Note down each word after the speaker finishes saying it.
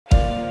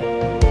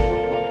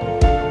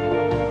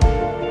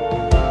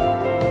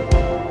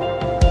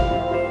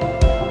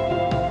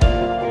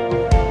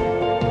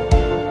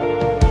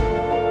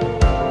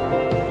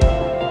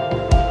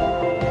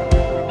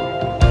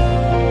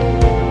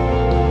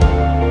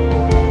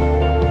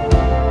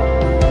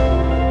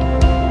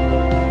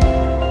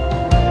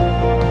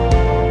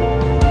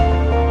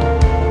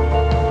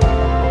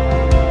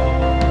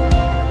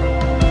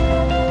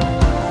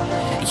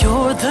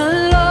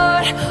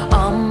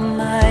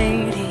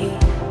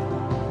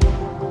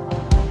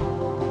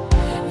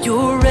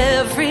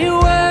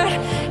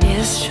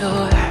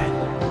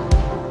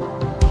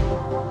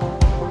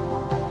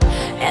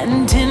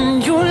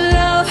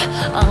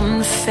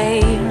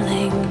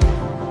unfailing.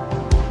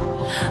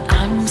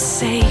 I'm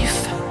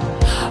safe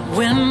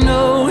when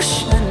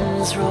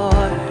oceans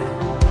roar.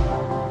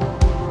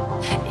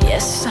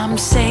 Yes, I'm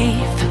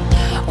safe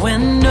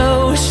when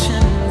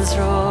oceans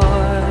roar.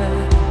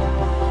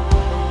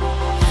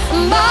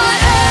 My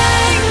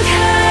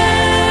anchor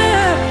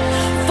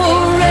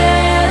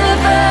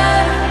forever,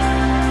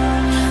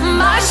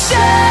 my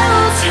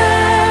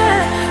shelter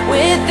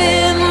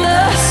within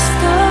the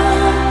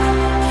storm.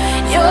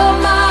 You're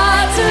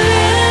my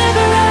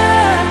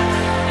deliverer,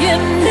 you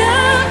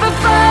never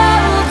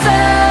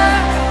falter.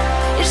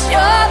 Yes,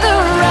 you're the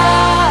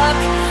rock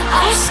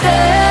I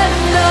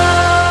stand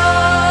on.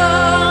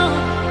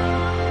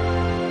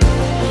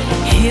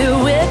 Here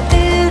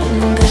within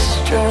the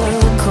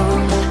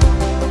struggle,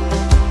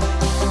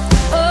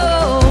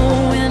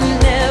 oh, in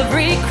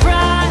every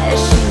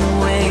crashing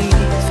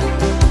wave,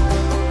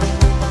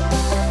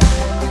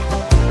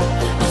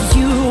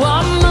 you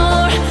are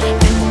more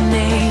than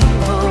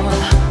able,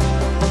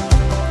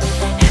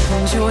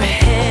 and your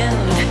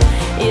hand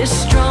is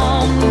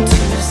strong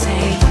to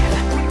save.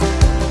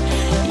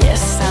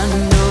 Yes, I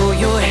know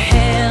your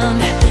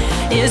hand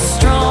is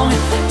strong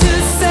to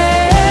save.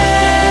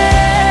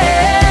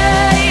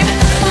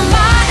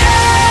 My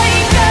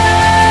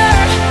anchor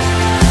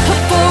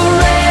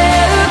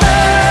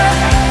forever,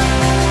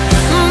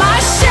 my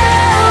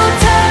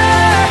shelter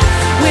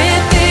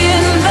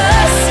within the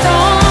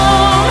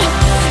storm.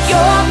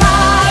 You're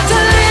my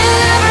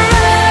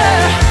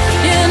deliverer,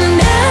 you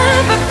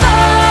never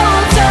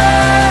falter.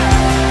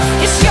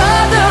 Yes,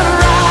 you're the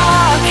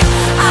rock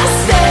I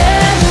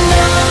stand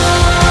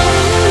on.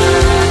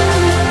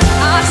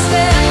 I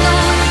stand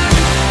on.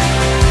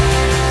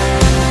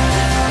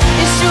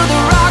 Yes, you're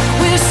the rock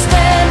we're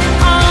standing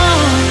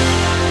on.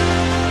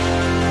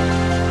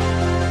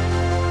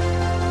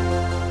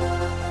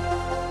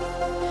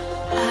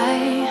 I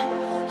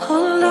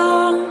hold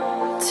on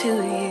to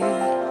you,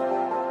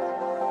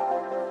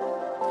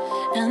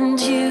 and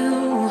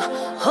you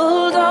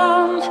hold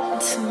on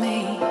to me.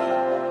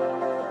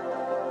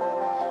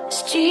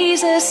 It's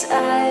Jesus,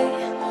 I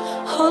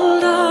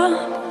hold on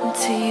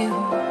to you,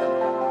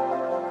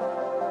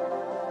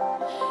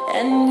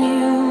 and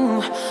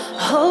you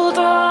hold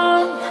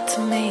on to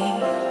me.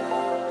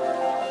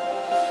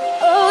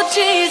 Oh,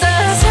 Jesus.